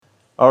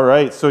All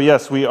right, so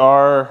yes, we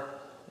are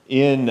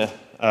in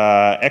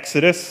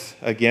Exodus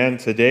again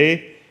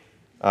today.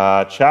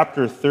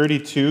 Chapter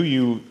 32,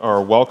 you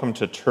are welcome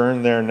to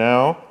turn there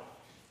now.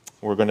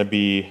 We're going to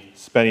be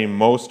spending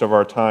most of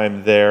our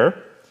time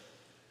there.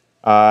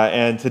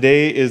 And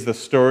today is the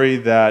story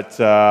that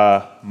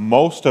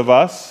most of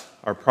us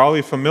are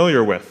probably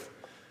familiar with,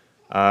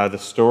 the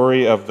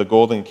story of the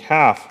golden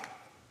calf.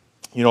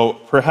 You know,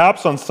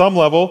 perhaps on some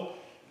level,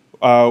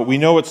 we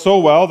know it so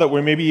well that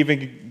we're maybe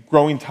even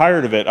growing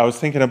tired of it. I was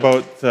thinking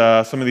about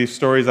some of these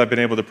stories I've been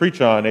able to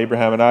preach on,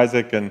 Abraham and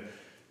Isaac and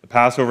the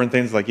Passover and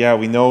things like, yeah,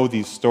 we know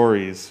these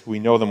stories. We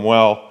know them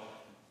well.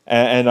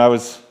 And I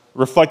was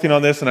reflecting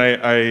on this, and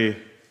I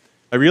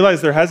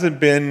realized there hasn't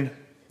been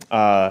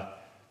a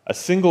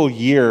single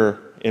year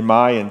in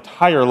my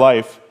entire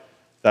life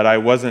that I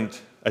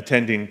wasn't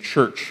attending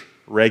church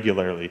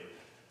regularly.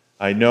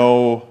 I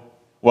know,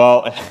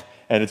 well,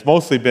 and it's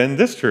mostly been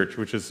this church,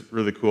 which is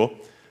really cool,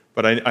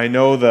 but I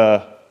know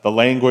the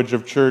language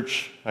of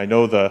church. I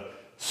know the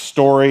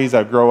stories.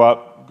 I've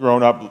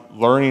grown up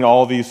learning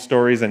all these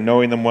stories and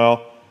knowing them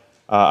well.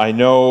 I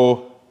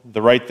know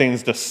the right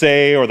things to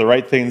say or the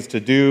right things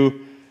to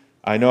do.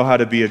 I know how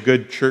to be a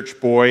good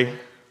church boy.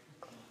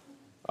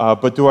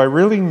 But do I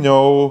really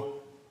know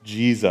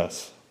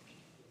Jesus?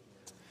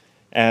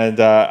 And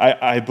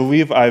I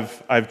believe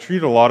I've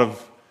treated a lot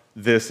of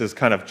this as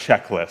kind of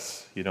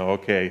checklists. You know,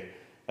 okay,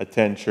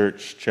 attend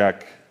church,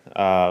 check.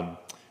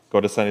 Go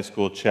to Sunday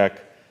school,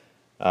 check.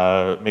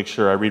 Make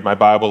sure I read my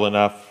Bible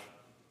enough,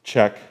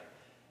 check.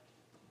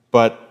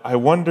 But I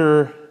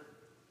wonder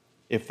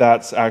if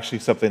that's actually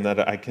something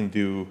that I can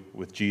do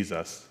with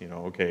Jesus. You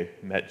know, okay,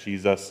 met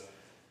Jesus,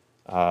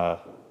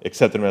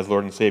 accepted him as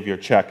Lord and Savior,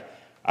 check.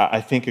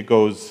 I think it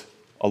goes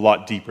a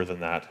lot deeper than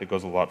that. It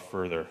goes a lot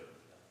further.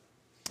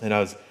 And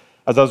as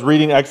I was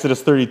reading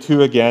Exodus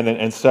 32 again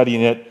and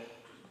studying it,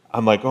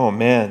 I'm like, oh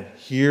man,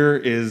 here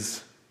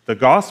is the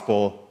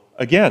gospel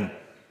again.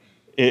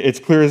 It's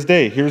clear as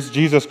day. Here's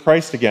Jesus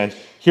Christ again.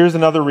 Here's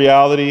another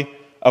reality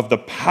of the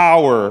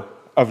power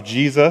of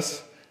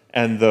Jesus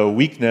and the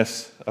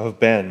weakness of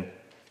Ben.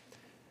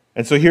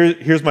 And so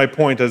here's my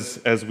point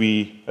as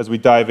we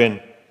dive in.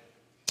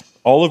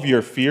 All of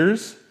your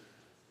fears,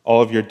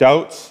 all of your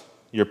doubts,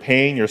 your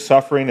pain, your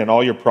suffering, and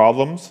all your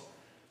problems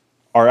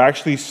are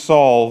actually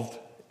solved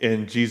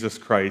in Jesus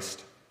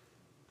Christ,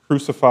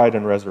 crucified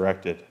and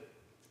resurrected.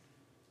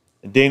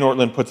 And Dane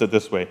Ortlund puts it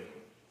this way.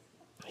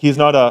 He's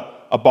not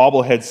a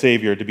bobblehead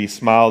savior to be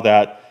smiled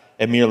at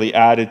and merely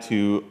added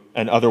to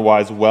an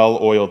otherwise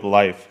well-oiled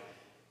life.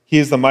 He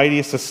is the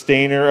mighty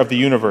sustainer of the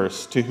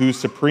universe, to whose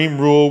supreme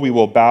rule we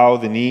will bow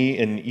the knee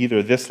in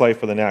either this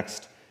life or the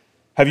next.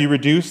 Have you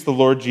reduced the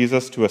Lord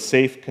Jesus to a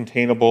safe,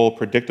 containable,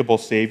 predictable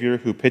Savior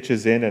who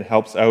pitches in and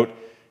helps out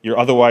your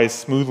otherwise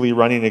smoothly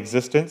running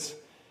existence?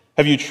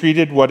 Have you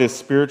treated what is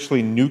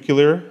spiritually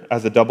nuclear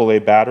as a AA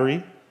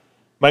battery?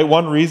 Might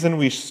one reason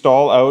we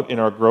stall out in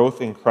our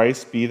growth in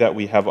Christ be that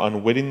we have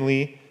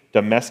unwittingly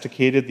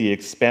domesticated the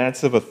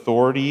expansive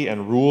authority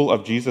and rule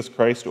of Jesus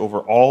Christ over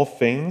all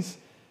things?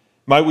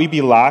 Might we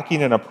be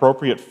lacking an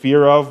appropriate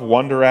fear of,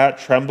 wonder at,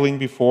 trembling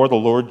before the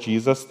Lord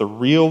Jesus, the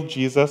real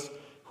Jesus,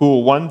 who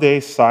will one day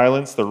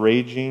silence the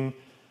raging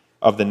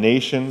of the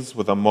nations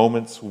with a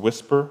moment's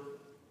whisper?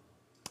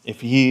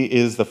 If he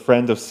is the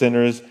friend of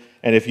sinners,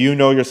 and if you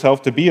know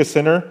yourself to be a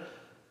sinner,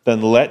 then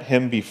let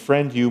him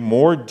befriend you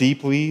more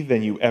deeply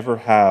than you ever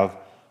have.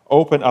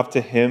 Open up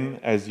to him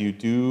as you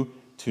do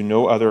to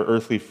no other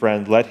earthly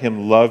friend. Let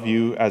him love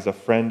you as a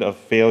friend of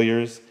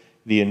failures,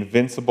 the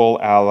invincible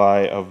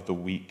ally of the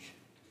weak.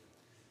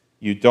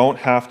 You don't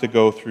have to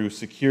go through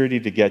security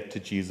to get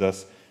to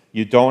Jesus.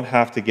 You don't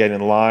have to get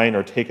in line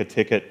or take a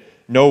ticket.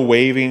 No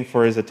waving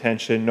for his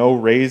attention. No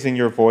raising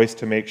your voice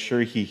to make sure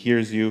he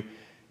hears you.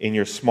 In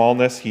your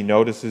smallness, he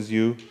notices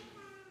you.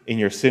 In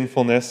your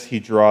sinfulness,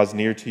 he draws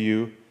near to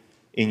you.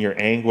 In your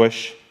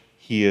anguish,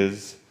 he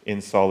is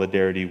in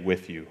solidarity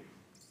with you.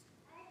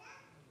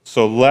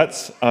 So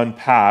let's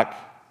unpack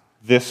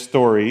this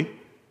story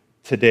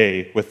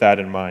today with that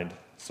in mind.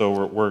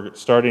 So we're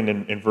starting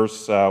in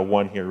verse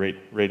 1 here,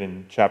 right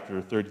in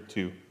chapter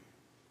 32,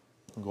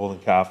 the golden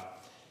calf.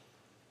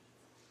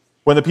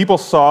 When the people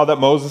saw that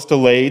Moses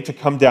delayed to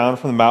come down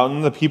from the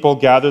mountain, the people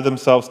gathered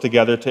themselves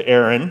together to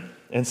Aaron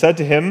and said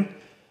to him,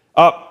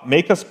 "Up,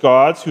 make us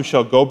gods who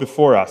shall go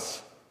before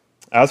us.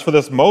 As for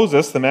this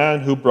Moses, the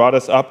man who brought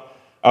us up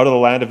out of the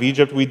land of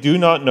Egypt, we do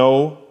not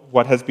know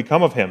what has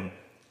become of him."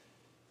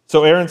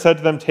 So Aaron said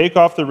to them, "Take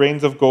off the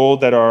reins of gold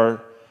that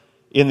are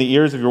in the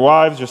ears of your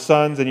wives, your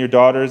sons, and your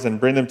daughters, and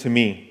bring them to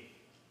me."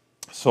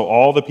 So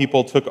all the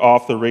people took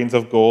off the reins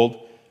of gold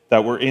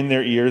that were in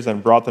their ears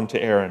and brought them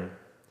to Aaron.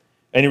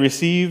 And he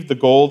received the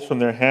gold from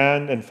their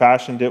hand and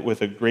fashioned it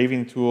with a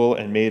graving tool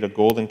and made a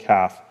golden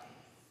calf.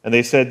 And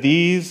they said,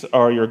 "These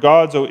are your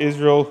gods, O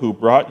Israel, who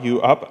brought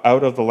you up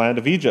out of the land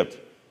of Egypt."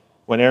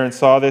 When Aaron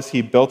saw this,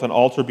 he built an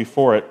altar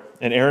before it.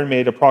 And Aaron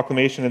made a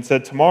proclamation and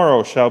said,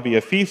 "Tomorrow shall be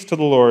a feast to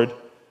the Lord."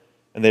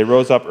 And they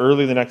rose up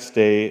early the next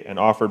day and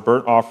offered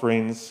burnt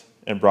offerings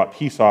and brought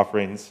peace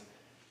offerings.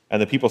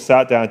 And the people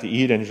sat down to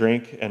eat and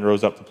drink and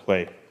rose up to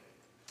play.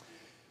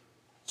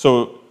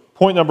 So,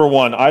 point number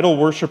one, idol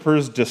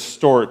worshipers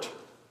distort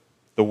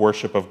the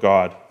worship of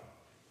God.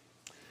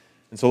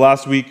 And so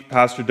last week,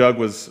 Pastor Doug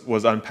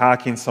was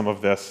unpacking some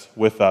of this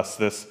with us.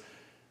 They've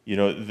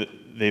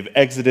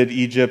exited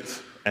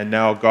Egypt, and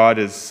now God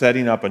is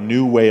setting up a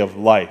new way of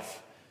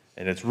life.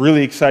 And it's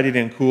really exciting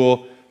and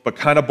cool, but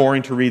kind of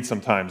boring to read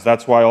sometimes.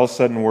 That's why all of a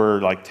sudden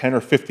we're like 10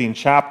 or 15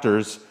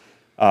 chapters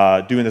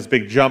doing this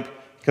big jump,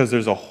 because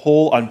there's a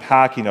whole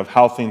unpacking of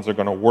how things are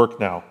going to work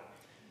now.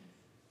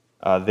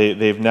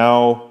 They've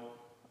now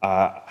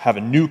have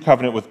a new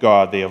covenant with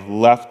God. They have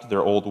left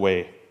their old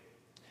way.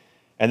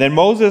 And then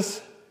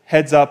Moses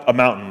heads up a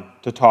mountain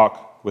to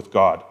talk with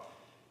God.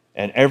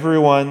 And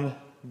everyone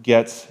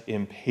gets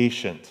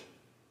impatient.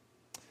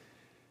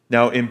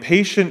 Now,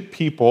 impatient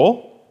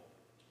people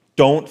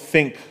don't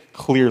think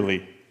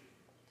clearly.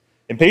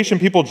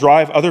 Impatient people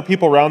drive other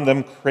people around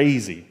them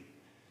crazy.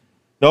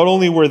 Not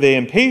only were they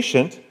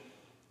impatient,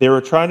 they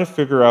were trying to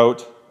figure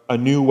out a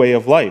new way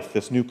of life,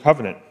 this new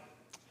covenant.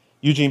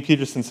 Eugene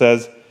Peterson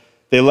says,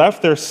 they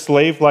left their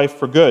slave life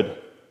for good.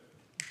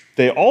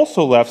 They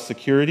also left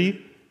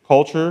security,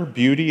 culture,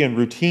 beauty, and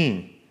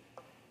routine.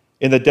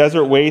 In the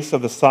desert wastes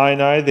of the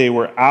Sinai, they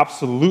were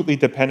absolutely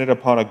dependent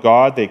upon a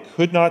God they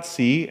could not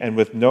see and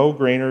with no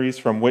granaries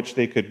from which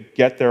they could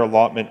get their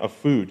allotment of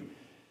food.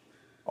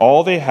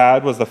 All they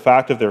had was the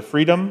fact of their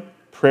freedom,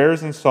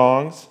 prayers and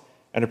songs,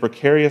 and a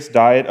precarious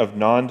diet of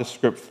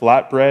nondescript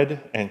flatbread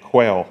and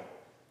quail.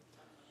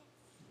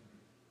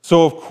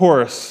 So, of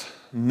course,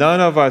 none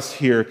of us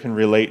here can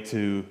relate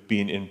to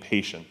being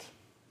impatient.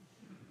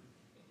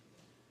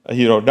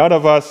 None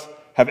of us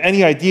have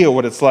any idea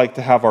what it's like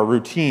to have our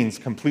routines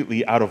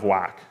completely out of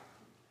whack.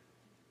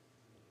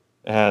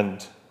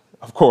 And,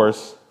 of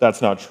course,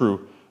 that's not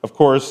true. Of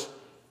course,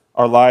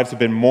 our lives have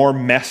been more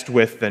messed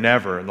with than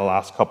ever in the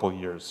last couple of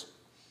years.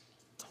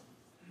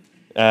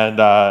 And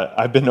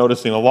I've been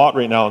noticing a lot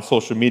right now on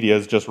social media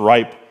is just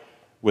ripe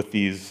with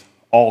these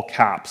all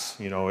caps.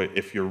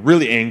 If you're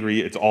really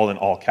angry, it's all in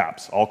all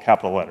caps, all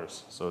capital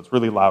letters. So it's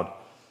really loud.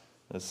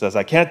 It says,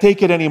 I can't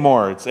take it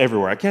anymore. It's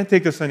everywhere. I can't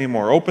take this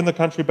anymore. Open the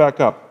country back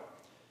up.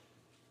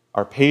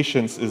 Our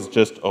patience is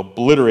just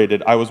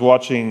obliterated. I was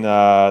watching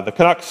the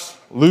Canucks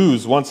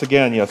lose once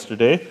again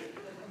yesterday.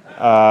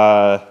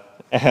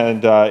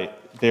 And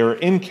they were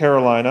in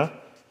Carolina.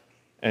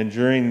 And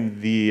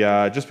during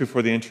just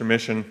before the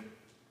intermission,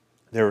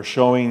 they were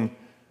showing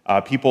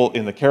people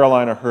in the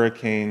Carolina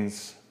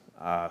Hurricanes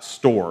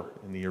store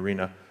in the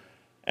arena.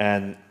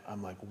 And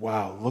I'm like,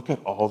 wow, look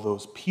at all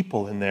those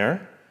people in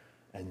there.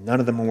 And none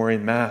of them are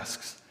wearing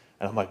masks.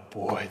 And I'm like,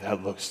 boy,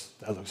 that looks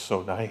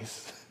so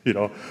nice.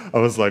 I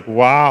was like,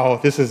 wow,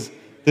 this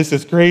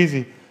is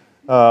crazy.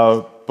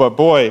 But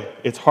boy,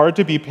 it's hard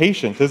to be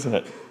patient, isn't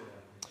it?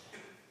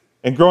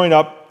 And growing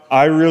up,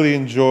 I really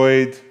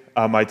enjoyed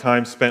my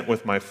time spent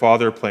with my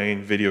father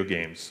playing video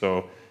games.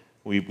 So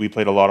we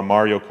played a lot of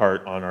Mario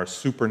Kart on our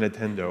Super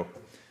Nintendo.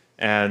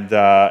 And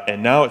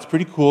now it's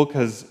pretty cool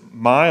because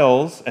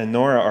Miles and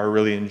Nora are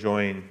really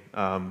enjoying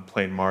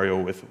playing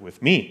Mario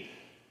with me.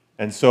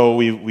 And so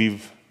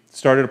we've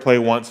started to play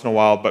once in a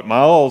while, but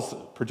Miles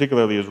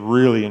particularly is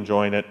really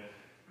enjoying it,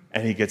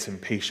 and he gets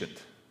impatient.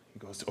 He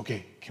goes,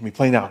 okay, can we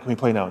play now? Can we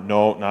play now?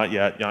 No, not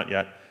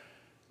yet.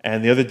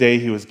 And the other day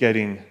he was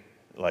getting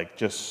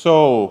just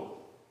so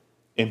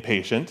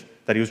impatient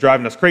that he was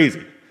driving us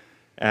crazy.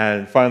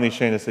 And finally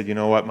Shayna said, you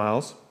know what,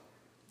 Miles?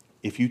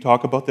 If you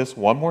talk about this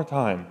one more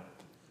time,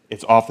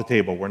 it's off the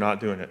table. We're not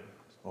doing it.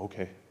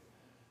 Okay.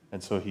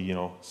 And so he,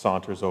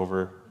 saunters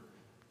over.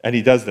 And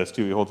he does this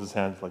too. He holds his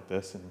hands like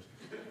this and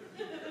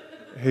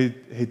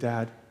Hey,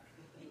 Dad,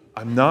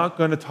 I'm not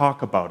going to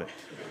talk about it.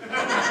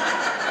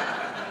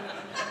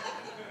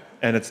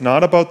 And it's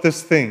not about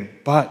this thing,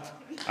 but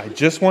I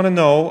just want to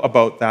know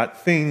about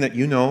that thing that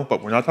you know,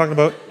 but we're not talking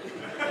about.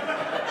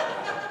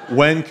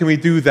 When can we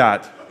do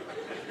that?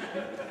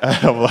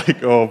 And I'm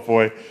like, oh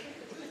boy.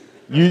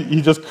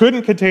 He just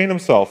couldn't contain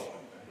himself.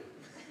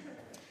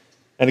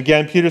 And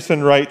again,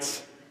 Peterson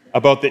writes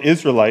about the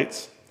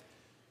Israelites.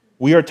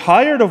 We are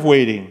tired of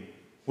waiting.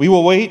 We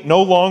will wait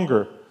no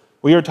longer.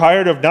 We are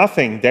tired of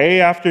nothing,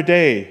 day after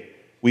day.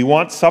 We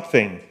want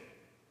something.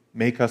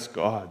 Make us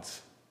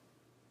gods.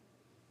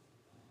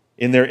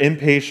 In their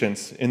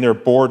impatience, in their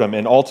boredom,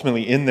 and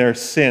ultimately in their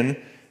sin,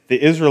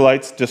 the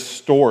Israelites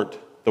distort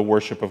the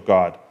worship of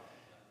God.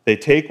 They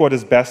take what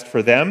is best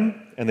for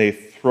them and they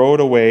throw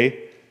it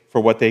away for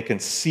what they can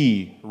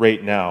see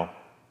right now.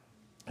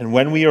 And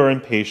when we are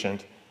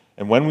impatient,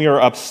 and when we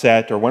are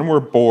upset, or when we're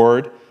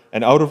bored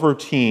and out of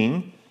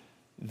routine,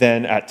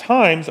 then at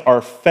times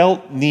our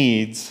felt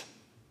needs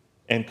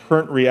and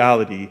current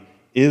reality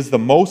is the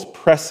most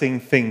pressing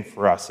thing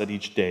for us at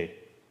each day.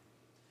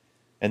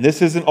 And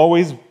this isn't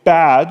always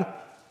bad,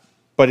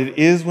 but it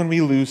is when we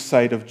lose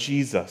sight of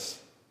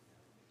Jesus.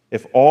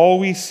 If all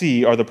we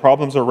see are the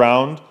problems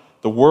around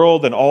the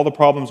world and all the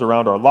problems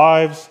around our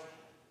lives,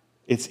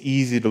 it's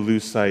easy to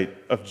lose sight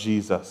of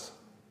Jesus.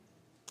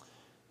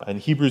 In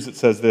Hebrews it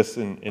says this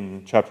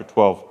in chapter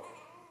 12.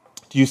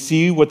 Do you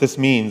see what this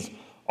means?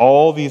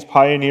 All these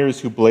pioneers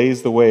who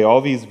blazed the way,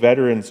 all these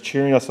veterans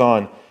cheering us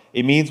on.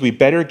 It means we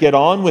better get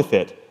on with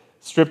it.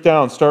 Strip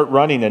down, start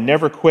running, and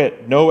never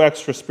quit. No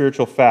extra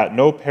spiritual fat,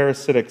 no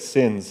parasitic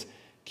sins.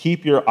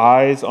 Keep your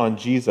eyes on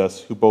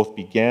Jesus, who both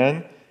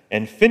began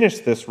and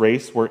finished this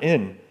race we're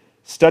in.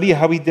 Study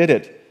how he did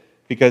it,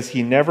 because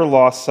he never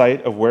lost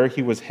sight of where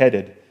he was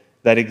headed,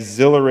 that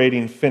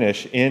exhilarating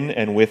finish in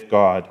and with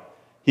God.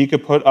 He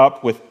could put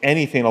up with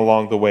anything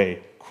along the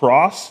way,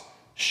 cross,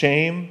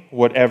 shame,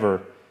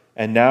 whatever,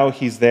 and now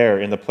he's there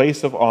in the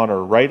place of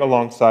honor right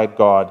alongside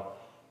God.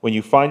 When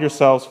you find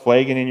yourselves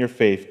flagging in your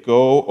faith,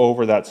 go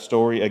over that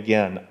story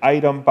again,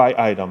 item by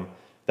item,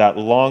 that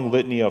long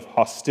litany of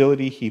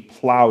hostility he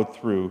plowed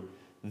through.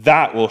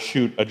 That will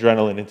shoot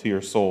adrenaline into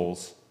your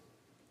souls.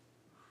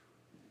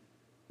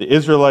 The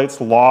Israelites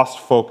lost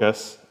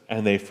focus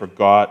and they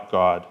forgot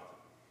God.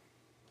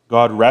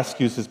 God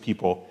rescues his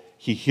people.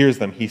 He hears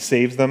them, he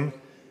saves them,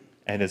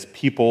 and his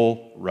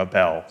people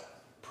rebel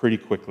pretty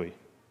quickly.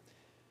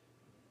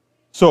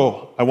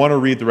 So I want to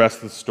read the rest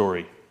of the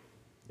story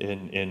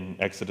in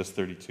Exodus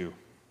 32,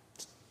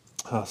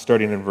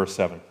 starting in verse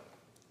 7.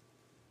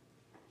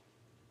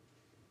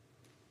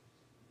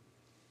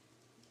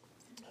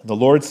 The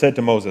Lord said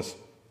to Moses,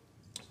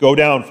 "Go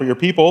down, for your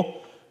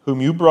people, whom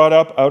you brought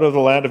up out of the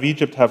land of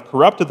Egypt, have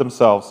corrupted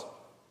themselves.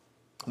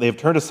 They have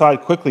turned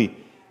aside quickly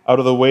out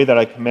of the way that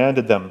I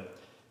commanded them.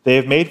 They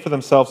have made for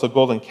themselves a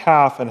golden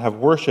calf and have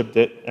worshipped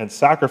it and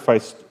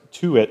sacrificed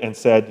to it and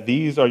said,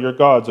 'These are your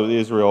gods, O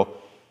Israel,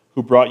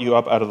 who brought you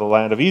up out of the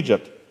land of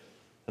Egypt.'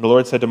 And the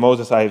Lord said to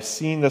Moses, 'I have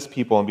seen this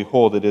people, and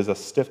behold, it is a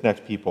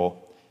stiff-necked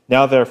people.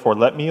 Now therefore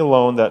let me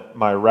alone, that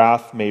my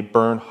wrath may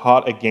burn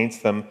hot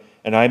against them,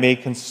 and I may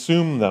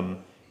consume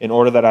them, in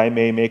order that I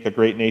may make a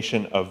great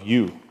nation of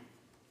you.'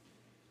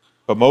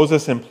 But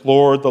Moses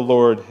implored the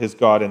Lord his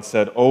God and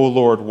said, 'O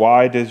Lord,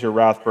 why does your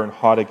wrath burn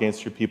hot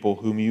against your people,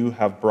 whom you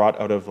have brought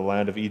out of the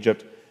land of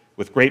Egypt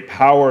with great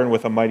power and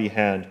with a mighty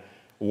hand?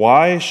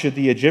 Why should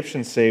the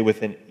Egyptians say,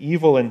 with an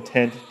evil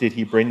intent did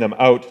he bring them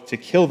out, to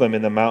kill them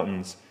in the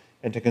mountains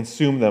and to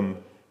consume them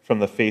from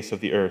the face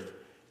of the earth?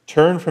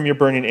 Turn from your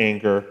burning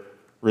anger,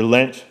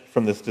 relent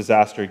from this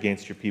disaster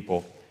against your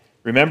people.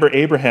 Remember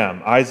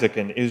Abraham, Isaac,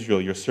 and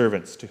Israel, your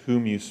servants, to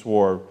whom you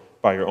swore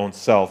by your own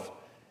self,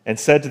 and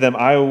said to them,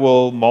 I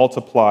will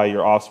multiply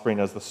your offspring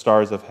as the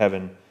stars of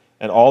heaven,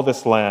 and all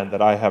this land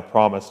that I have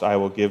promised I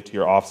will give to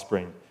your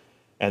offspring,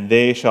 and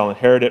they shall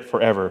inherit it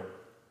forever.'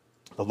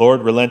 The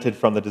Lord relented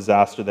from the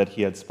disaster that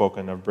he had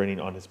spoken of bringing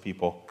on his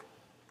people.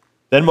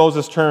 Then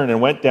Moses turned and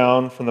went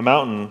down from the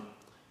mountain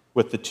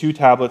with the 2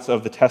 tablets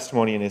of the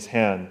testimony in his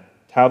hand,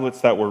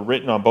 tablets that were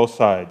written on both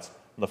sides.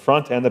 On the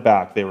front and the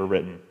back they were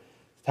written.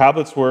 The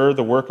tablets were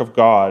the work of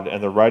God,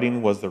 and the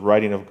writing was the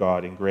writing of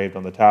God engraved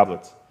on the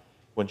tablets.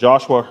 When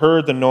Joshua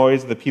heard the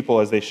noise of the people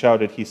as they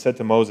shouted, he said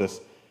to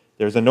Moses,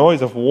 'There's a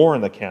noise of war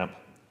in the camp.'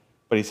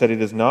 But he said,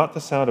 'It is not the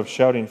sound of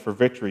shouting for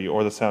victory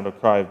or the sound of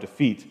cry of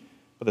defeat,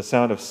 but the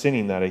sound of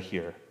sinning that I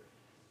hear.'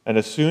 And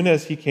as soon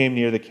as he came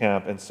near the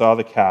camp and saw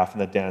the calf and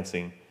the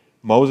dancing,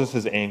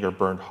 Moses' anger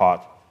burned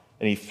hot,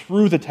 and he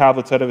threw the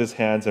tablets out of his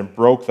hands and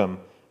broke them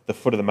at the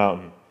foot of the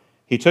mountain.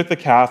 He took the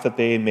calf that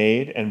they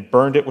made and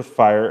burned it with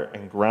fire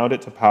and ground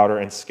it to powder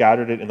and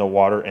scattered it in the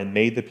water and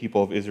made the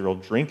people of Israel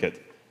drink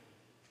it.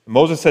 And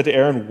Moses said to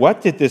Aaron,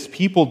 'What did this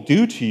people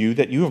do to you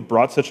that you have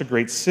brought such a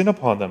great sin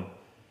upon them?'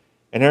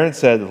 And Aaron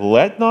said,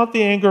 'Let not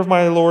the anger of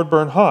my Lord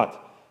burn hot.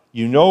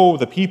 You know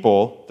the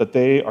people, that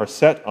they are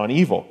set on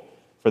evil.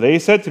 For they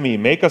said to me,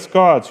 Make us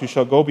gods who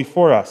shall go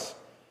before us.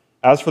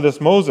 As for this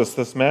Moses,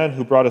 this man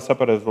who brought us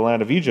up out of the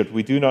land of Egypt,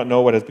 we do not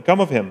know what has become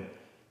of him.'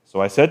 So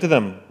I said to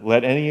them,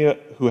 'Let any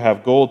who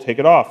have gold take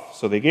it off.'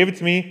 So they gave it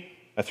to me.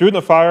 I threw it in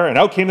the fire, and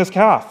out came this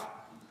calf.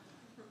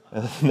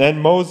 And then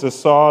Moses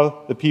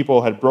saw the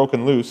people had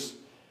broken loose,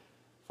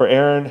 for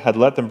Aaron had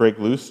let them break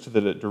loose to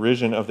the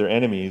derision of their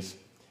enemies.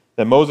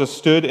 Then Moses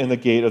stood in the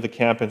gate of the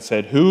camp and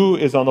said, 'Who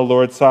is on the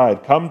Lord's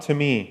side? Come to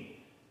me.'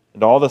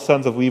 And all the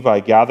sons of Levi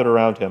gathered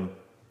around him.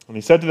 And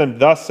he said to them,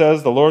 'Thus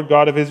says the Lord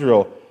God of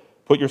Israel,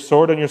 Put your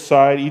sword on your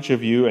side, each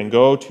of you, and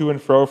go to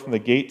and fro from the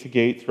gate to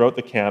gate throughout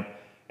the camp,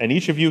 and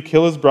each of you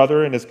kill his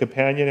brother and his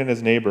companion and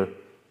his neighbor.'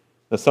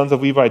 The sons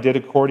of Levi did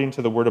according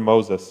to the word of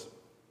Moses.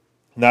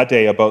 And that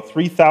day about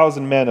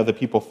 3,000 men of the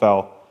people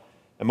fell.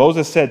 And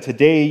Moses said,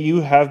 'Today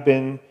you have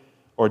been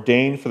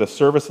ordained for the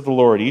service of the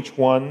Lord, each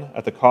one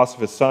at the cost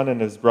of his son and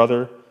his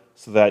brother,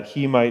 so that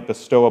he might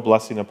bestow a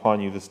blessing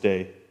upon you this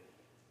day.'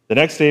 The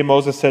next day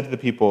Moses said to the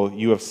people,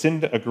 'You have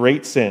sinned a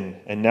great sin,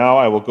 and now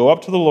I will go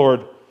up to the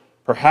Lord.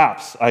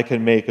 Perhaps I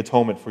can make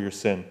atonement for your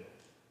sin.'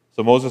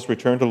 So Moses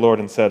returned to the Lord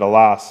and said,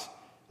 'Alas,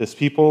 this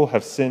people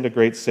have sinned a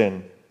great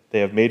sin.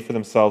 They have made for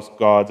themselves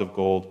gods of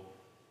gold.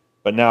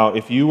 But now,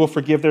 if you will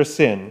forgive their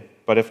sin,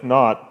 but if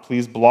not,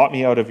 please blot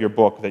me out of your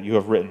book that you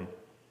have written.'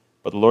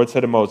 But the Lord said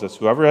to Moses,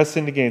 'Whoever has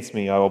sinned against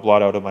me, I will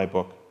blot out of my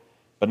book.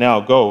 But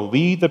now go,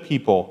 lead the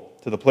people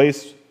to the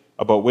place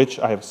about which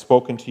I have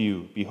spoken to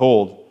you.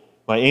 Behold,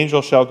 my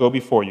angel shall go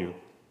before you.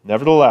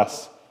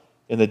 Nevertheless,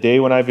 in the day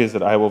when I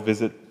visit, I will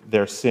visit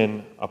their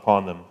sin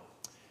upon them.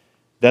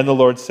 Then the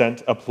Lord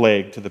sent a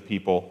plague to the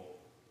people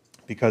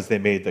because they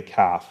made the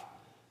calf,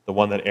 the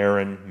one that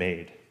Aaron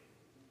made.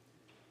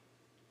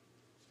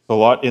 A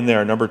lot in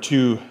there. Number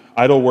 2,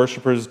 idol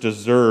worshippers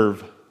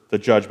deserve the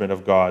judgment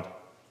of God.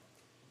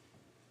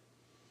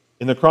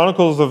 In the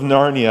Chronicles of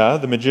Narnia,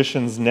 the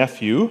magician's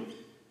nephew,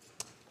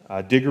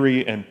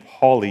 Diggory and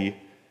Polly,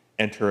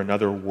 enter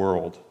another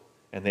world,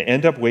 and they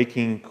end up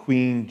waking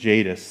Queen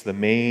Jadis, the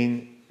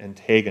main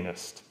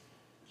antagonist.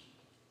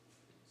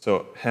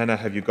 So, Hannah,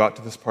 have you got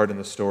to this part in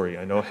the story?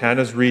 I know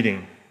Hannah's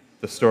reading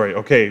the story.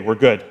 Okay, we're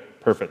good.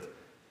 Perfect.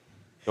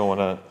 Don't want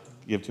to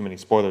give too many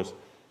spoilers.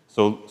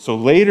 So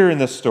later in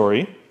this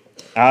story,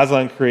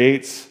 Aslan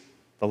creates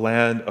the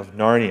land of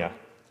Narnia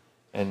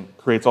and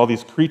creates all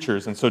these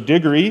creatures. And so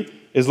Diggory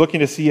is looking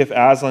to see if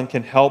Aslan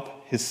can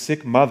help his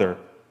sick mother.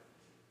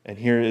 And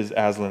here is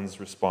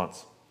Aslan's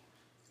response.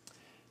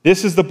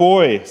 "This is the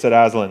boy," said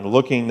Aslan,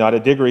 looking not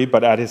at Diggory,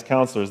 but at his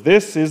counselors.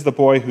 "This is the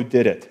boy who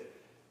did it."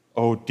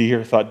 "Oh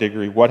dear," thought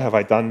Diggory, "what have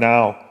I done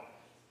now?"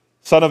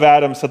 "Son of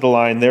Adam," said the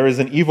lion, "there is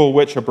an evil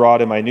witch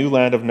abroad in my new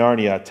land of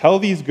Narnia. Tell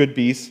these good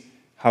beasts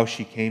how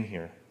she came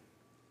here."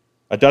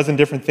 A dozen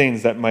different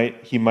things that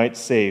he might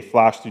say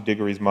flashed through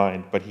Diggory's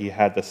mind, but he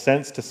had the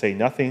sense to say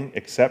nothing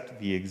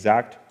except the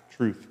exact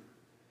truth.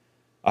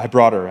 "I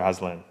brought her,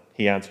 Aslan,"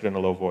 he answered in a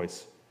low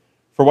voice.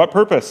 "For what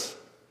purpose?"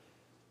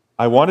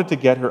 "I wanted to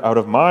get her out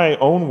of my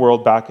own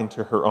world back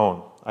into her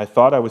own. I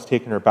thought I was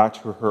taking her back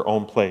to her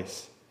own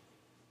place."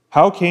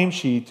 "How came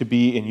she to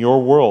be in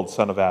your world,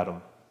 son of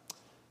Adam?"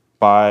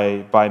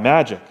 By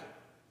magic."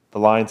 The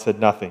lion said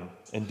nothing,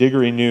 and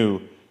Diggory knew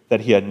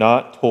that he had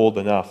not told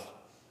enough.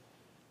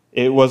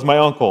 "It was my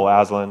uncle,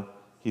 Aslan,"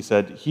 he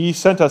said. "He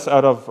sent us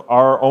out of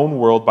our own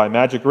world by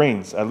magic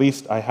rings. At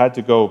least I had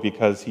to go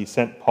because he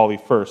sent Polly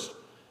first.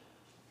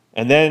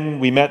 And then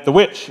we met the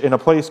witch in a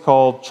place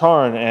called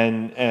Charn,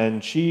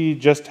 and she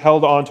just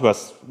held on to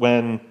us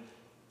when..."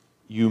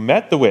 "You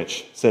met the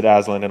witch," said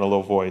Aslan in a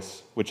low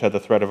voice, which had the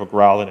threat of a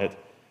growl in it.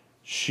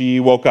 "She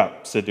woke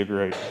up," said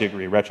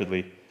Diggory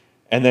wretchedly,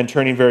 and then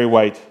turning very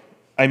white.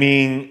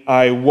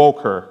 I woke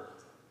her,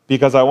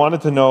 because I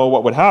wanted to know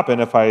what would happen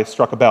if I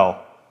struck a bell.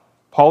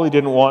 Polly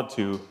didn't want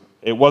to.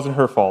 It wasn't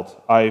her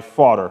fault. I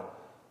fought her.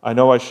 I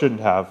know I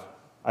shouldn't have.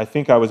 I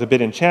think I was a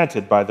bit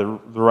enchanted by the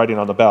writing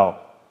on the bell."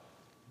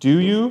 "Do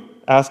you?"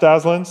 asked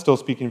Aslan, still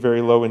speaking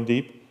very low and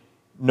deep.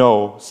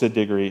 "No," said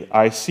Diggory.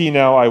 "I see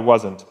now I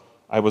wasn't.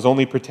 I was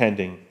only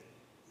pretending."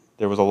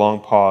 There was a long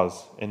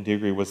pause, and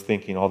Diggory was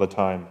thinking all the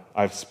time,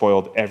 "I've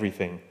spoiled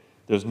everything.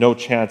 There's no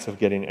chance of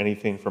getting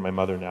anything from my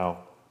mother now."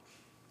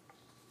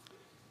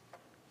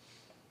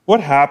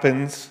 What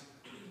happens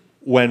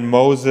when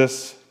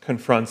Moses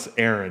confronts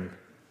Aaron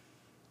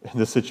in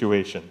this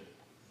situation?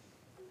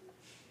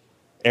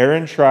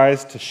 Aaron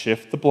tries to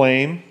shift the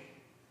blame,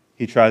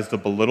 he tries to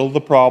belittle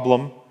the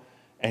problem,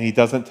 and he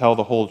doesn't tell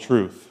the whole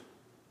truth.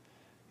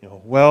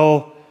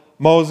 "Well,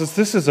 Moses,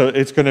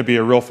 it's going to be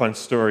a real fun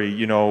story.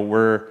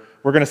 We're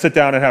going to sit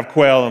down and have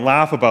quail and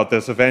laugh about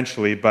this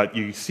eventually, but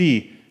you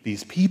see,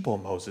 these people,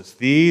 Moses,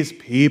 these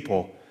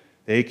people,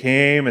 they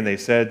came and they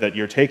said that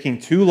you're taking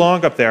too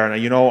long up there,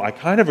 and I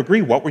kind of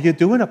agree. What were you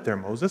doing up there,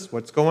 Moses?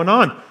 What's going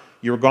on?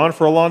 You were gone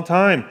for a long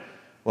time."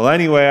 "Well,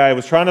 anyway, I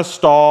was trying to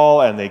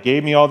stall, and they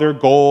gave me all their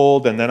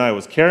gold, and then I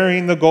was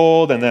carrying the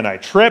gold, and then I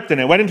tripped,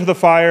 and it went into the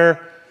fire,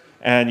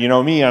 and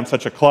me, I'm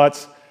such a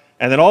klutz.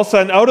 And then all of a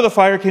sudden, out of the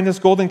fire came this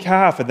golden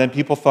calf, and then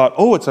people thought,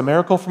 oh, it's a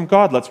miracle from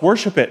God, let's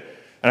worship it.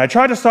 And I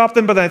tried to stop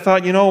them, but I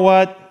thought, you know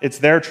what? It's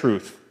their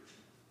truth.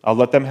 I'll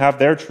let them have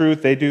their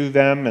truth, they do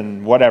them,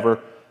 and whatever.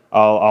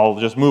 I'll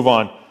just move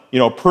on."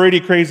 Pretty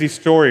crazy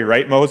story,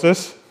 right,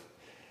 Moses?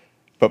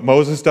 But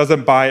Moses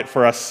doesn't buy it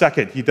for a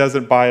second. He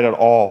doesn't buy it at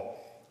all.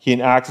 He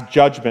enacts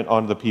judgment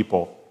on the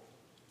people.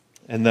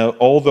 And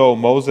although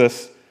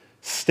Moses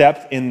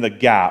stepped in the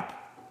gap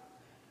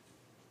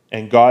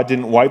and God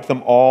didn't wipe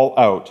them all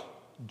out,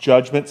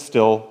 judgment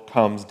still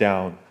comes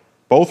down,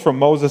 both from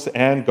Moses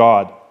and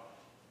God.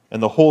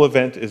 And the whole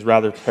event is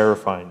rather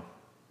terrifying,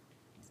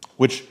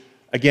 which,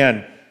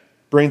 again,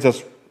 brings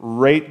us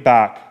right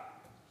back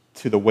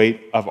to the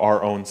weight of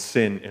our own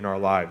sin in our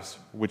lives,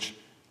 which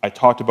I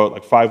talked about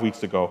like 5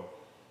 weeks ago.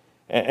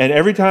 And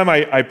every time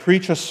I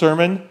preach a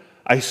sermon,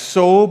 I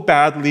so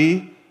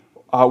badly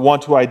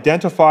want to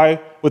identify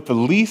with the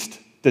least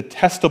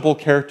detestable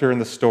character in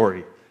the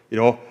story.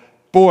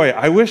 Boy,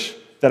 I wish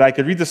that I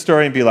could read the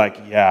story and be like,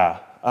 yeah,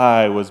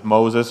 I was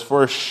Moses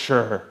for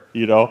sure.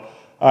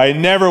 I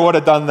never would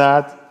have done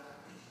that.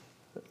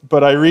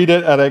 But I read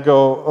it and I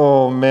go,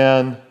 oh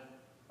man,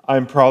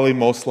 I'm probably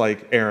most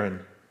like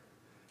Aaron.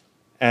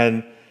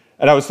 And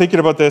I was thinking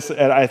about this,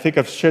 and I think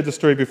I've shared the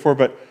story before,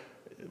 but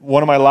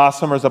one of my last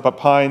summers up at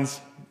Pines,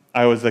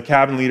 I was a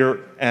cabin leader,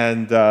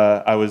 and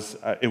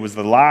it was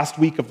the last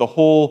week of the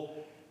whole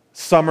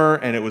summer,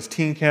 and it was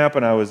teen camp,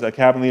 and I was a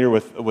cabin leader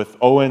with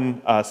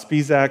Owen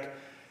Spizak,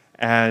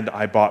 and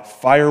I bought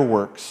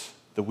fireworks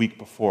the week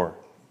before.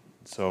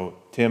 So,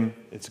 Tim,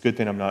 it's a good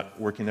thing I'm not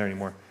working there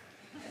anymore.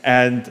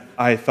 And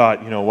I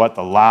thought, you know what,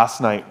 the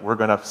last night, we're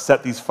going to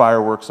set these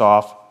fireworks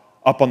off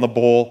up on the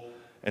bowl,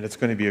 and it's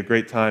going to be a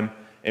great time.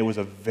 It was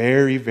a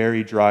very,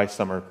 very dry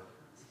summer.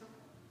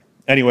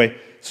 Anyway,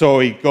 so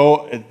we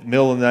go at the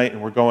middle of the night,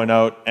 and we're going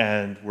out,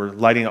 and we're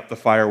lighting up the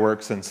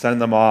fireworks and sending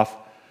them off.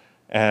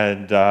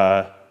 And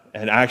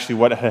actually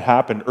what had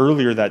happened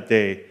earlier that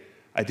day,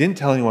 I didn't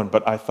tell anyone,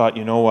 but I thought,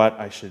 you know what,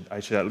 I should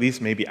at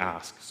least maybe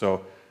ask.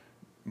 So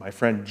my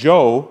friend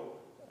Joe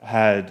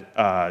had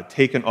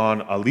taken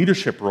on a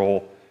leadership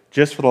role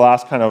just for the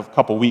last kind of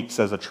couple weeks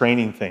as a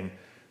training thing.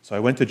 So I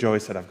went to Joe, I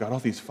said, I've got all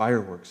these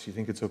fireworks. You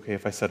think it's okay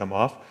if I set them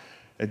off?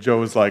 And Joe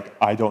was like,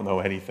 I don't know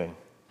anything.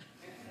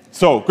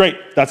 So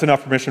great, that's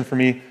enough permission for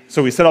me.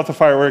 So we set off the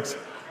fireworks,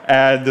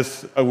 and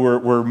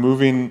we're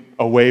moving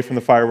away from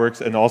the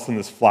fireworks, and all of a sudden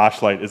this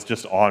flashlight is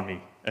just on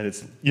me. And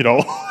it's,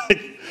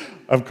 like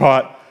I'm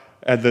caught.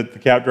 And the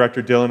camp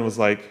director, Dylan, was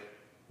like,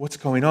 what's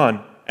going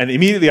on? And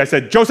immediately I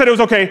said, Joe said it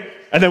was okay,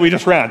 and then we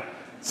just ran.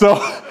 So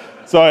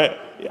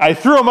I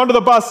threw him under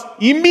the bus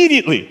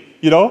immediately,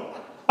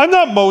 I'm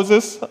not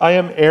Moses, I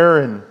am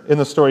Aaron in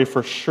the story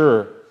for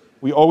sure.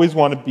 We always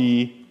want to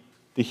be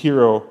the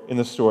hero in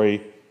the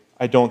story.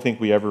 I don't think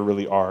we ever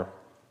really are.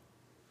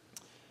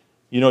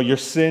 Your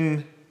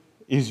sin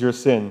is your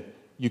sin.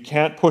 You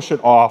can't push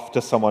it off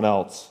to someone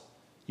else.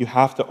 You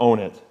have to own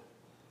it.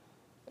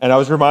 And I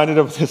was reminded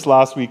of this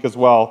last week as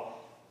well.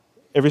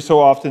 Every so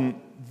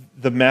often,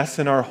 the mess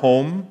in our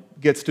home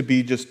gets to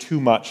be just too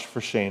much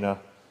for Shayna.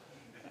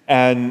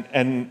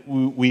 And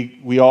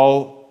we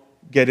all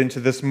get into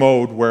this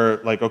mode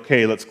where, like,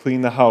 okay, let's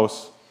clean the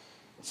house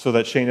so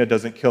that Shayna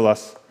doesn't kill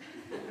us.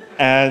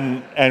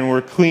 And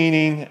we're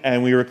cleaning,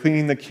 and we were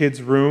cleaning the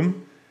kids'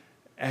 room,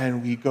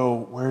 and we go,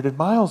 where did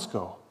Miles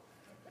go?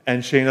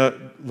 And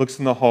Shayna looks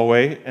in the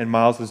hallway, and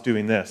Miles is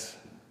doing this,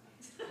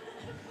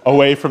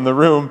 away from the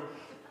room.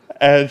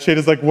 And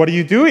Shayna's like, what are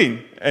you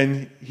doing?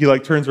 And he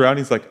turns around,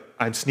 he's like,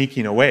 I'm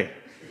sneaking away.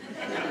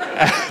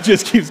 And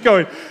just keeps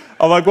going.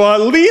 I'm like,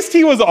 well, at least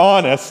he was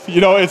honest.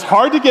 It's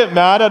hard to get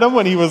mad at him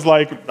when he was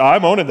like,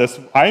 I'm owning this.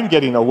 I'm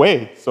getting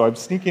away, so I'm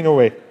sneaking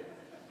away.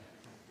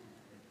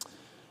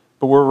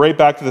 But we're right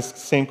back to this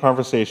same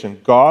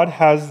conversation. God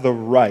has the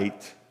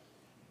right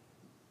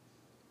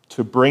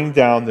to bring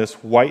down this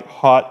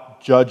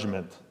white-hot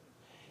judgment.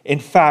 In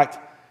fact,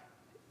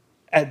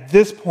 at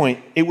this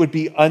point, it would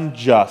be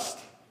unjust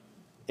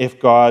if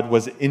God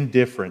was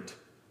indifferent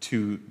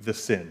to the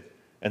sin.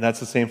 And that's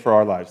the same for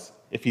our lives.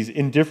 If he's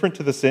indifferent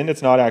to the sin,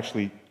 it's not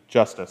actually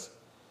justice.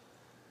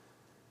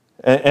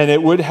 And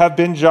it would have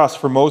been just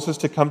for Moses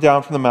to come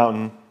down from the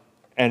mountain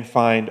and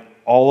find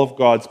all of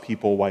God's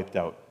people wiped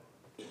out.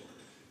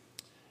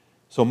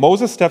 So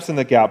Moses steps in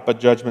the gap, but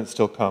judgment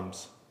still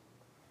comes.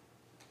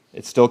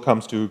 It still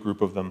comes to a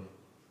group of them.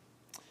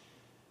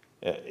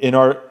 In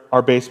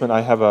our basement,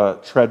 I have a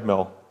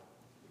treadmill,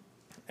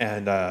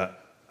 and I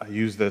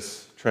use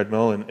this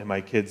treadmill, and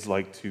my kids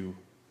like to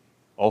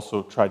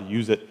also try to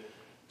use it.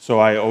 So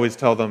I always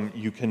tell them,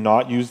 you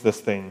cannot use this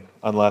thing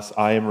unless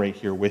I am right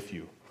here with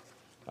you.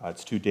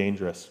 It's too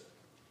dangerous.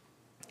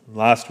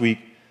 Last week,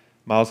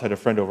 Miles had a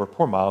friend over.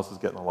 Poor Miles is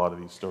getting a lot of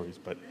these stories,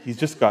 but he's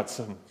just got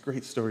some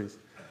great stories.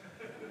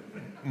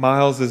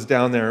 Miles is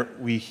down there.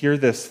 We hear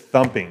this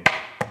thumping.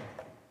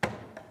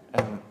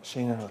 And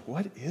Shane and I are like,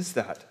 what is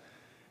that?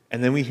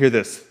 And then we hear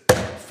this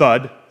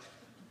thud,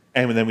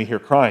 and then we hear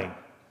crying.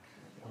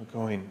 And we're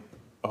going,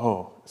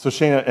 oh. So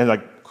Shayna,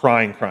 and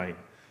crying.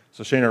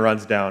 So Shayna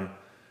runs down,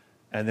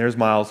 and there's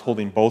Miles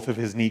holding both of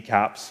his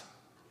kneecaps,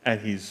 and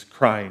he's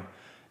crying.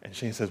 And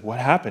Shayna says, what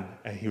happened?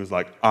 And he was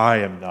like, I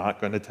am not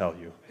going to tell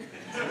you.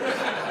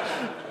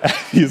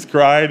 He's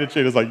crying, and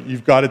Shayna's like,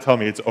 you've got to tell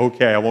me. It's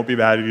okay. I won't be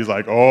mad. And he's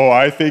like, oh,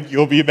 I think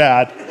you'll be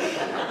mad.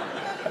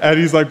 And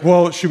he's like,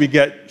 well, should we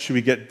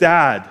get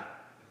Dad?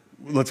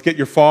 Let's get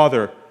your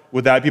father.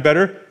 Would that be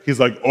better? He's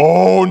like,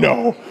 oh,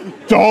 no.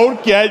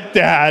 Don't get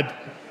Dad.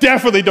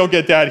 Definitely don't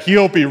get Dad.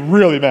 He'll be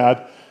really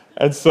mad.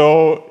 And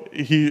so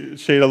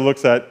Shayna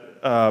looks at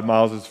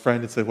Miles'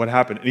 friend and said, what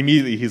happened? And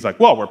immediately he's like,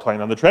 well, we're playing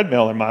on the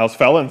treadmill, and Miles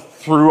fell and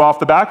threw off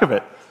the back of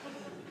it.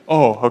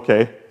 Oh,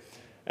 okay.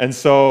 And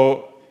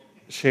so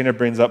Shayna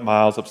brings up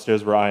Miles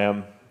upstairs where I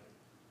am.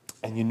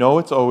 And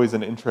it's always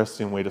an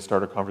interesting way to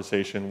start a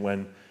conversation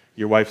when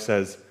your wife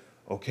says,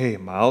 okay,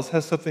 Miles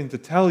has something to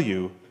tell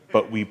you,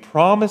 but we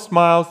promised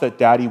Miles that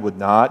Daddy would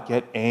not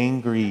get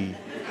angry.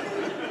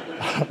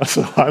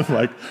 So I'm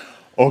like,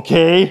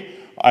 okay,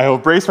 I will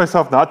brace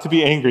myself not to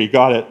be angry.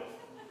 Got it.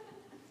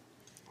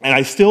 And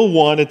I still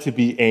wanted to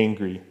be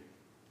angry.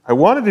 I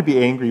wanted to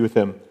be angry with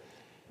him,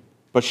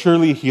 but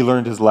surely he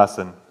learned his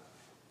lesson.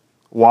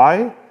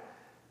 Why?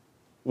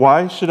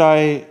 Why should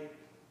I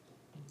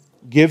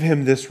give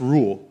him this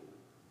rule?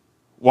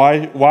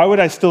 Why would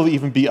I still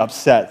even be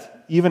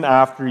upset, even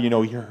after, he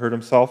hurt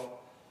himself?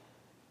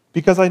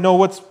 Because I know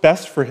what's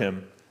best for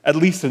him, at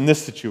least in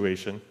this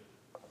situation.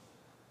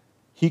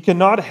 He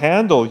cannot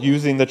handle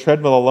using the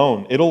treadmill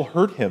alone. It'll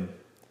hurt him.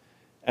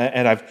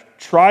 And I've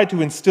tried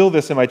to instill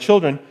this in my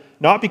children,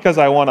 not because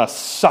I want to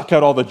suck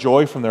out all the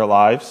joy from their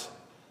lives,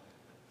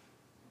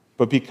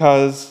 but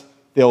because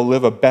they'll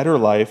live a better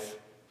life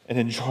and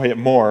enjoy it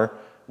more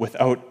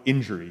without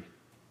injury.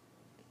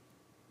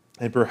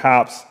 And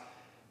perhaps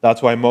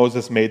that's why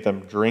Moses made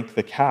them drink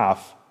the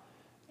calf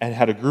and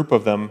had a group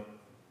of them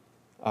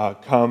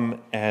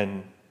come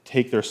and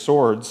take their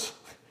swords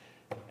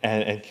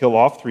and kill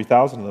off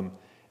 3,000 of them.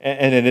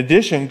 And in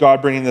addition,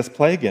 God bringing this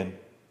plague in.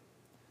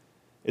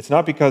 It's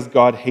not because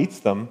God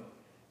hates them,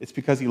 it's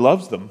because he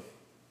loves them.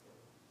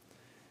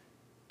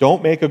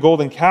 Don't make a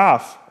golden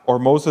calf, or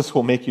Moses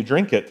will make you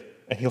drink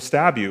it, and he'll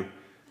stab you.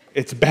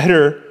 It's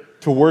better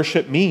to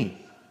worship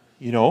me,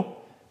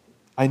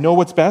 I know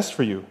what's best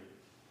for you.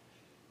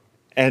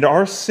 And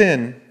our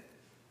sin,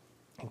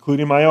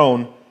 including my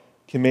own,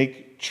 can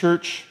make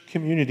church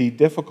community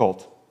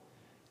difficult,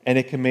 and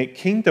it can make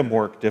kingdom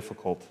work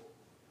difficult.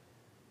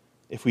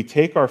 If we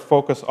take our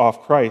focus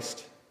off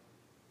Christ,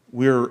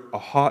 we're a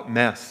hot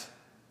mess.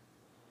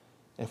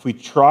 If we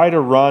try to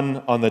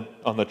run on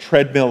the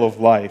treadmill of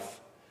life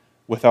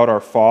without our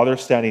Father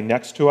standing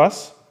next to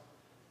us,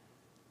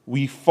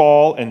 we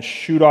fall and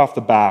shoot off the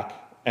back,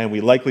 and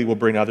we likely will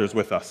bring others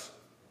with us.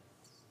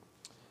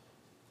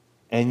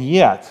 And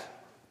yet,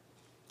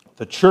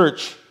 the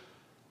church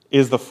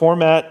is the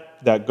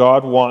format that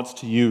God wants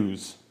to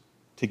use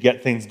to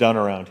get things done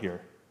around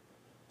here.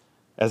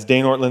 As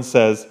Dane Ortland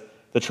says,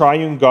 the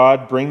triune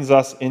God brings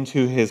us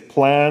into his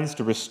plans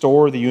to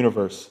restore the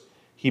universe.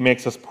 He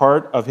makes us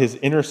part of his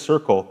inner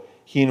circle.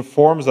 He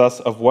informs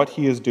us of what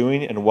he is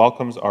doing and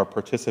welcomes our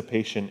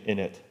participation in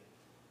it.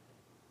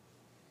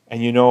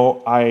 And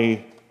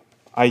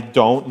I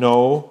don't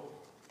know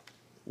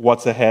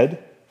what's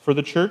ahead for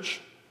the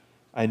church.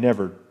 I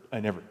never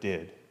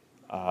did.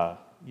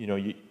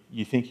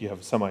 You think you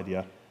have some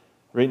idea.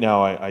 Right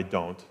now, I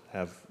don't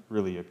have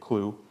really a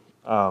clue,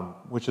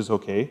 which is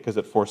okay because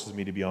it forces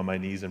me to be on my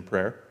knees in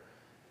prayer.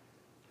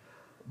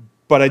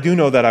 But I do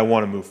know that I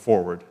want to move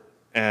forward,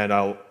 and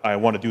I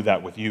want to do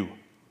that with you,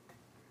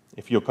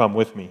 if you'll come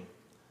with me,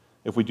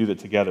 if we do that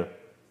together.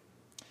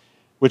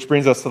 Which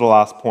brings us to the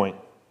last point.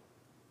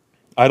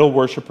 Idol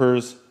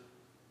worshipers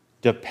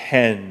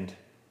depend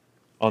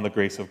on the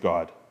grace of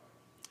God.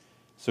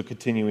 So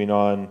continuing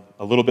on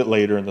a little bit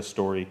later in the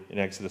story in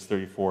Exodus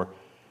 34,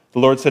 the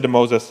Lord said to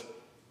Moses,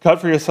 "Cut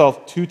for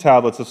yourself 2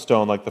 tablets of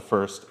stone like the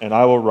first, and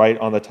I will write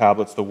on the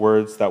tablets the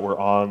words that were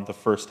on the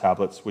first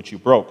tablets which you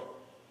broke."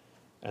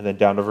 And then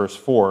down to verse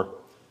 4.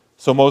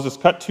 So Moses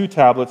cut 2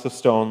 tablets of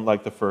stone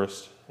like the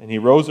first, and he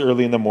rose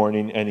early in the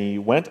morning, and he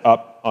went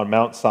up on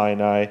Mount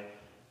Sinai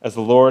as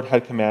the Lord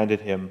had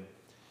commanded him,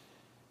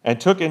 and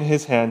took in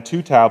his hand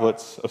 2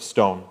 tablets of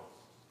stone.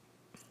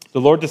 The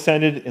Lord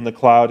descended in the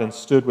cloud and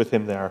stood with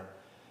him there,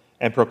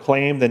 and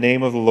proclaimed the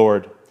name of the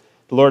Lord.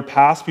 The Lord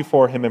passed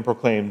before him and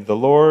proclaimed, the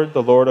Lord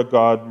a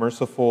God,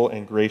 merciful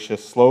and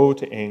gracious, slow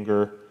to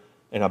anger,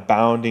 and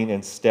abounding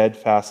in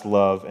steadfast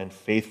love and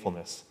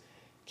faithfulness,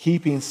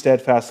 keeping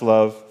steadfast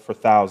love for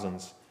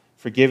thousands,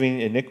 forgiving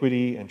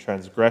iniquity and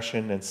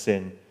transgression and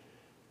sin,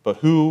 but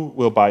who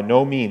will by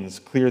no means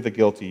clear the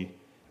guilty,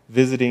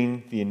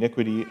 visiting the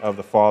iniquity of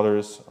the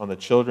fathers on the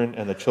children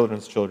and the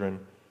children's children,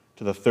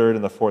 to the 3rd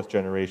and the 4th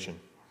generation.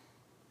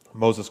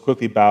 Moses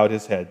quickly bowed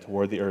his head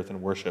toward the earth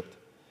and worshipped.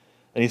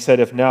 And he said,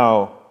 "If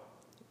now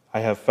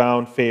I have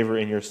found favor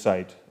in your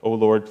sight, O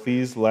Lord,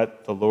 please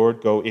let the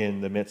Lord go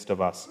in the midst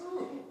of us.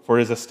 For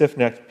it is a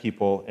stiff-necked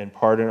people, and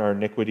pardon our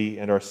iniquity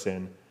and our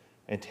sin,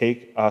 and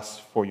take us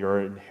for your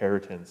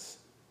inheritance."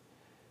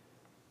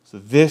 So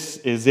this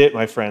is it,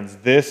 my friends.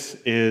 This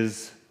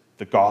is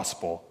the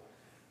gospel.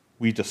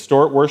 We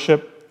distort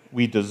worship,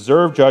 we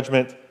deserve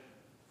judgment,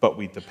 but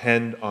we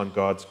depend on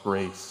God's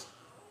grace.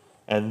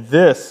 And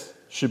this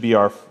should be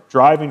our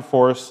driving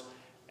force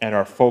and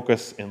our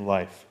focus in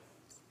life.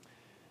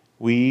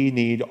 We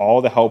need all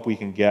the help we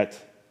can get,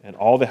 and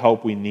all the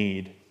help we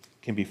need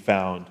can be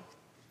found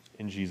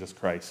in Jesus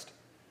Christ.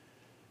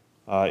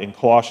 In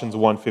Colossians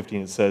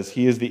 1:15 it says,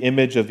 "He is the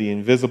image of the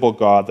invisible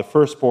God, the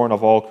firstborn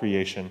of all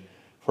creation.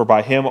 For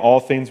by him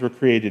all things were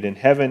created in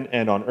heaven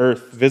and on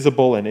earth,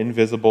 visible and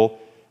invisible,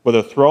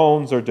 whether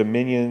thrones or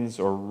dominions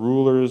or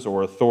rulers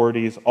or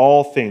authorities,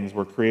 all things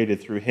were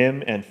created through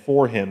him and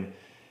for him.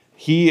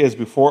 He is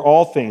before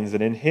all things,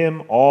 and in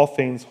him all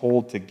things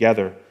hold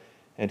together.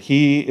 And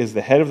he is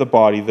the head of the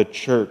body, the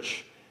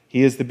church.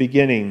 He is the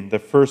beginning, the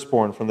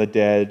firstborn from the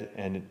dead,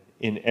 and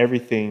in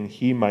everything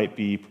he might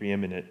be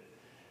preeminent.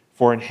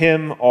 For in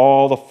him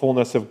all the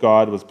fullness of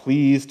God was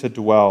pleased to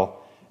dwell,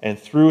 and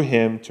through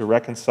him to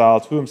reconcile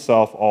to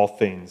himself all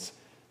things,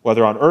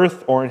 whether on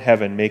earth or in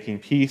heaven, making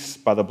peace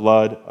by the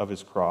blood of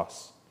his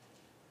cross."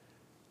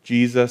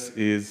 Jesus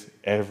is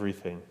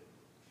everything.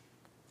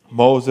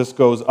 Moses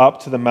goes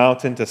up to the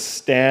mountain to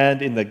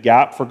stand in the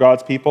gap for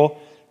God's people,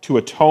 to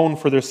atone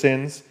for their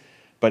sins,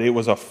 but it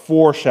was a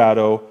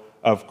foreshadow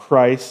of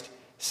Christ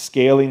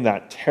scaling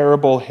that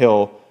terrible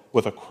hill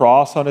with a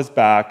cross on his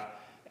back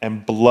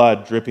and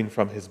blood dripping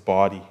from his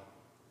body.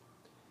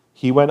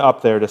 He went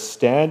up there to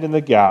stand in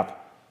the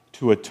gap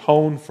to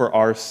atone for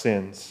our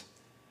sins.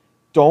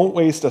 Don't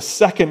waste a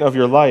second of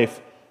your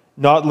life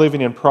not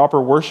living in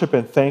proper worship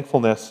and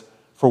thankfulness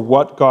for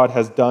what God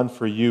has done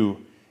for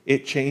you.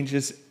 It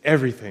changes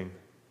everything,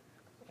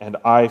 and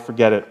I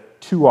forget it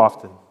too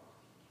often.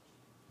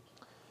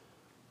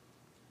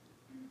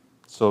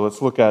 So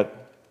let's look at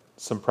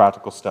some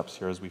practical steps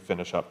here as we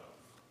finish up.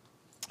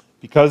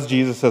 Because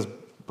Jesus has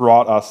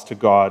brought us to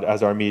God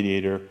as our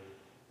mediator,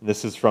 and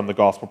this is from the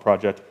Gospel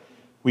Project,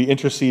 we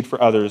intercede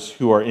for others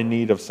who are in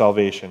need of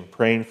salvation,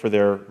 praying for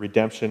their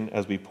redemption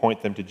as we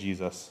point them to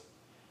Jesus.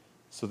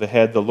 So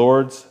the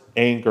Lord's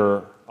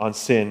anger on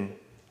sin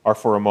are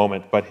for a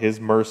moment, but his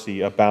mercy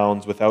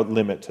abounds without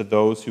limit to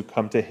those who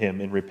come to him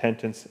in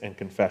repentance and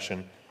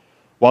confession.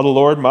 While the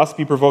Lord must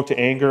be provoked to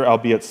anger,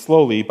 albeit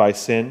slowly, by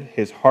sin,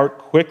 his heart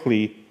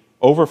quickly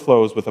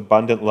overflows with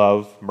abundant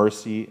love,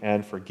 mercy,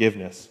 and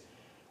forgiveness.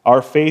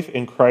 Our faith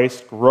in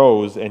Christ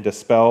grows and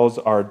dispels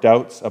our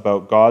doubts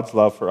about God's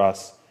love for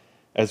us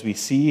as we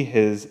see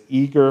his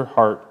eager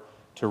heart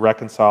to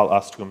reconcile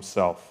us to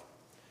himself.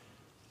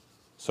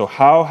 So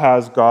how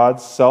has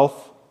God's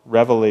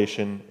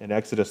self-revelation in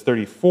Exodus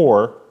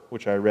 34,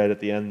 which I read at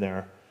the end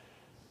there,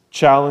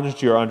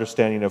 challenged your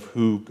understanding of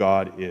who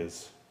God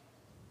is?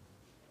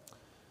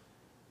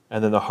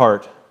 And then the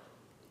heart.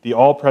 The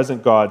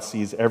all-present God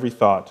sees every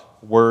thought,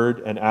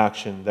 word, and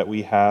action that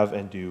we have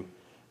and do.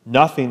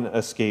 Nothing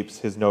escapes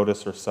his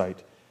notice or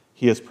sight.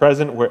 He is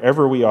present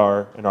wherever we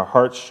are, and our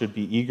hearts should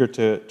be eager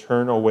to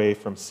turn away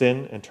from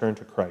sin and turn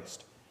to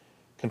Christ.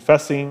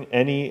 Confessing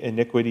any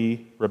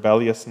iniquity,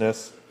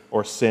 rebelliousness,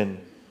 or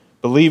sin,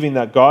 believing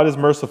that God is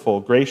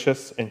merciful,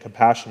 gracious, and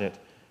compassionate,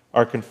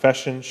 our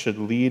confession should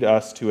lead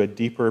us to a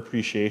deeper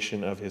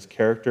appreciation of his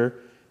character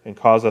and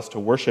cause us to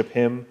worship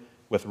him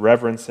with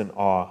reverence and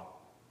awe.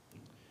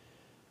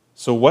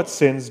 So what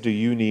sins do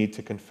you need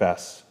to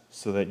confess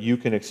so that you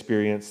can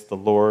experience the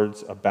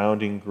Lord's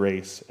abounding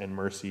grace and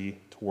mercy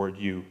toward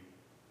you?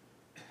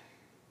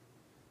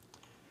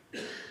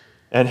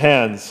 And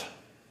hands.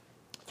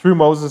 Through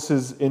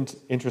Moses'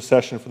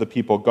 intercession for the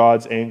people,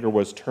 God's anger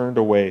was turned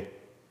away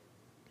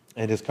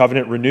and his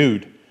covenant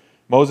renewed.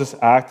 Moses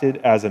acted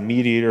as a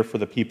mediator for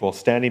the people,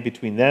 standing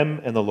between them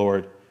and the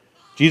Lord.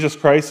 Jesus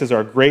Christ is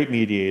our great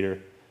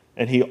mediator,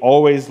 and he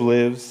always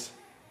lives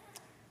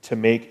to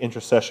make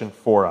intercession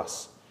for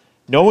us.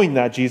 Knowing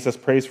that Jesus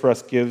prays for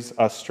us gives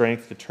us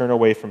strength to turn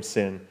away from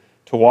sin,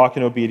 to walk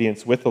in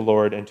obedience with the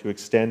Lord, and to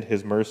extend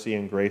his mercy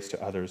and grace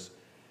to others.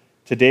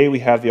 Today we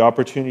have the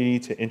opportunity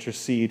to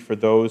intercede for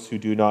those who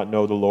do not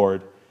know the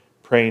Lord,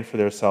 praying for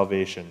their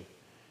salvation.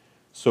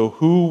 So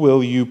who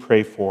will you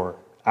pray for,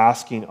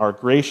 asking our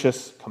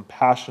gracious,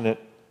 compassionate,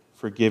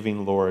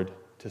 forgiving Lord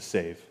to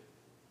save?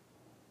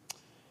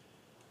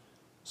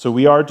 So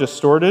we are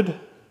distorted,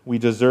 we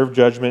deserve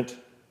judgment,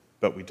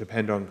 but we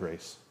depend on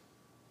grace.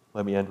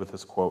 Let me end with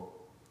this quote.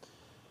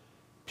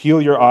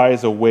 Peel your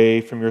eyes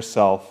away from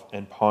yourself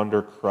and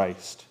ponder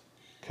Christ.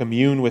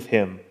 Commune with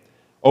him.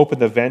 Open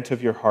the vent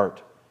of your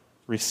heart.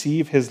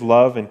 Receive his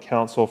love and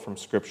counsel from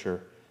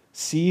Scripture.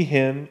 See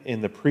him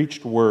in the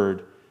preached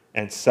word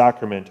and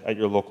sacrament at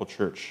your local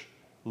church.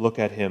 Look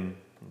at him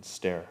and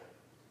stare.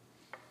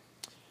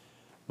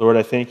 Lord,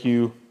 I thank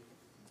you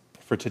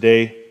for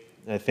today.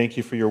 I thank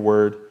you for your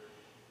word.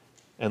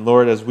 And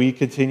Lord, as we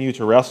continue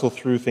to wrestle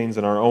through things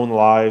in our own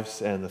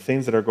lives and the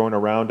things that are going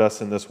around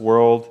us in this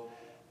world,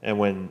 and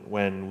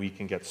when we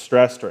can get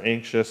stressed or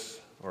anxious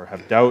or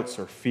have doubts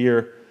or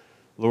fear,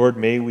 Lord,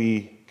 may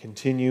we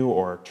continue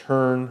or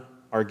turn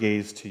our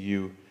gaze to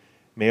you.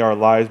 May our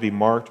lives be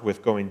marked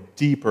with going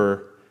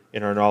deeper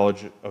in our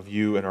knowledge of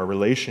you and our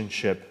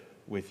relationship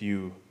with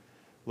you.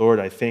 Lord,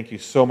 I thank you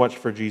so much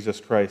for Jesus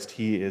Christ.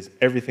 He is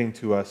everything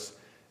to us,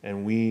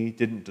 and we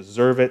didn't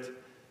deserve it,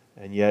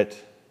 and yet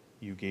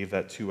you gave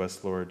that to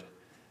us, Lord.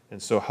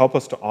 And so help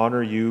us to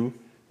honor you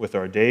with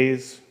our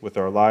days, with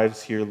our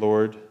lives here,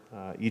 Lord,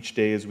 each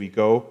day as we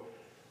go.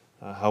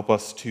 Help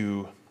us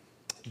to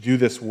do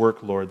this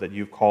work, Lord, that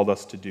you've called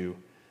us to do.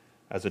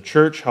 As a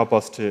church, help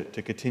us to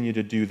continue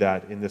to do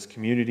that in this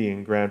community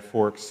in Grand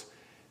Forks.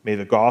 May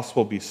the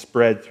gospel be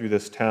spread through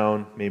this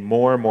town. May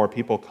more and more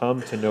people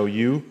come to know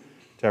you,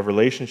 to have a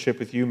relationship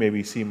with you. May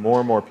we see more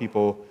and more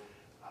people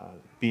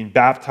being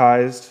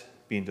baptized,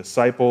 being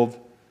discipled,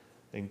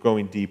 and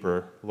going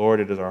deeper.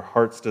 Lord, it is our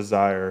heart's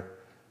desire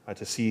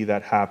to see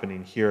that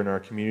happening here in our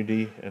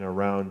community and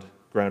around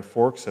Grand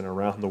Forks and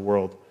around the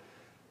world.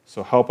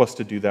 So help us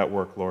to do that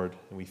work, Lord.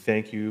 And we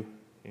thank you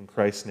in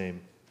Christ's name.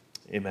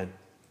 Amen.